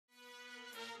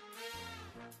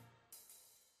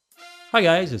Hi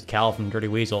guys, it's Cal from Dirty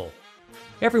Weasel.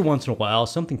 Every once in a while,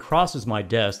 something crosses my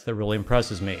desk that really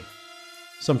impresses me.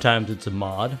 Sometimes it's a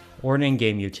mod, or an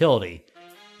in-game utility.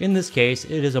 In this case,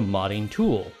 it is a modding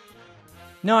tool.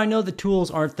 Now I know the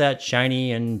tools aren't that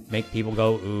shiny and make people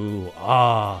go ooh,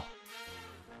 ah.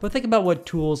 But think about what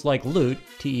tools like Loot,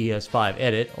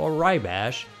 TES5Edit, or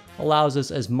Rybash allows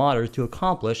us as modders to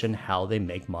accomplish and how they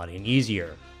make modding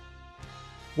easier.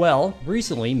 Well,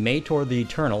 recently Mator the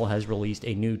Eternal has released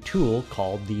a new tool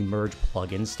called the Merge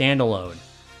Plugins Standalone.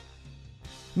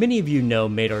 Many of you know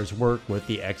Mator's work with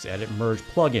the xEdit merge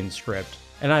plugin script,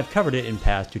 and I've covered it in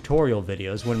past tutorial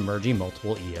videos when merging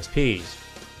multiple ESPs.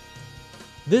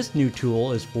 This new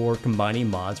tool is for combining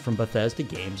mods from Bethesda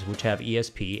games which have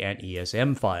ESP and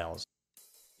ESM files.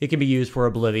 It can be used for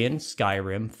Oblivion,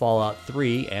 Skyrim, Fallout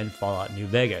 3, and Fallout New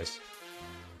Vegas.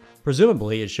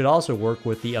 Presumably, it should also work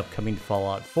with the upcoming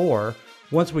Fallout 4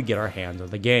 once we get our hands on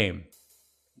the game.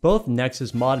 Both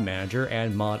Nexus Mod Manager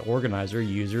and Mod Organizer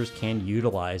users can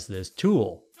utilize this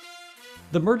tool.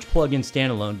 The Merge Plugin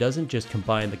Standalone doesn't just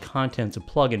combine the contents of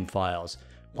plugin files,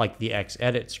 like the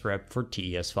xEdit script for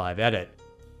TES5Edit.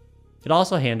 It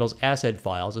also handles asset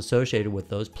files associated with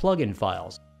those plugin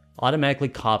files, automatically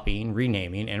copying,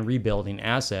 renaming, and rebuilding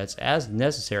assets as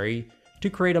necessary to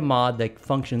create a mod that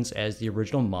functions as the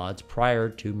original mods prior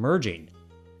to merging.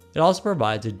 It also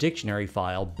provides a dictionary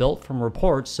file built from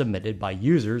reports submitted by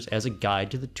users as a guide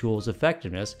to the tool's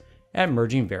effectiveness at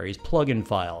merging various plugin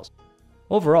files.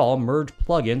 Overall, Merge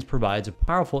Plugins provides a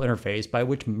powerful interface by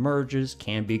which merges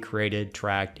can be created,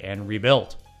 tracked, and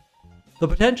rebuilt. The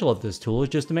potential of this tool is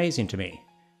just amazing to me.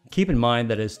 Keep in mind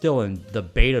that it is still in the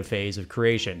beta phase of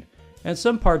creation, and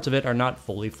some parts of it are not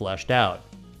fully fleshed out.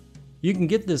 You can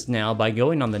get this now by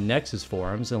going on the Nexus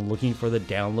forums and looking for the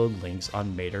download links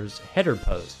on Mator's header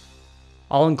post.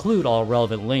 I'll include all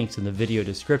relevant links in the video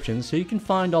description so you can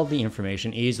find all the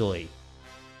information easily.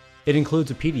 It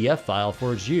includes a PDF file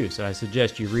for its use, and I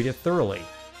suggest you read it thoroughly.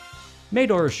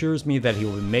 Mator assures me that he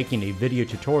will be making a video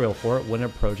tutorial for it when it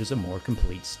approaches a more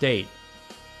complete state.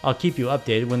 I'll keep you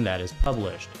updated when that is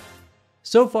published.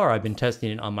 So far I've been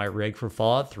testing it on my rig for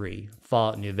Fallout 3,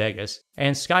 Fallout New Vegas,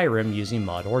 and Skyrim using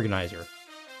Mod Organizer.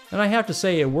 And I have to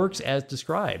say it works as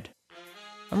described.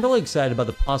 I'm really excited about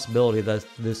the possibility that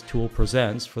this tool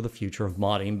presents for the future of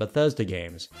modding Bethesda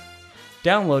games.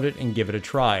 Download it and give it a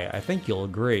try, I think you'll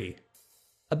agree.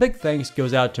 A big thanks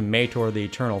goes out to Mator the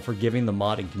Eternal for giving the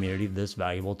modding community this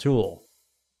valuable tool.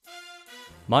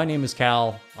 My name is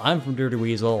Cal, I'm from Dirty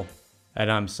Weasel,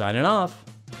 and I'm signing off.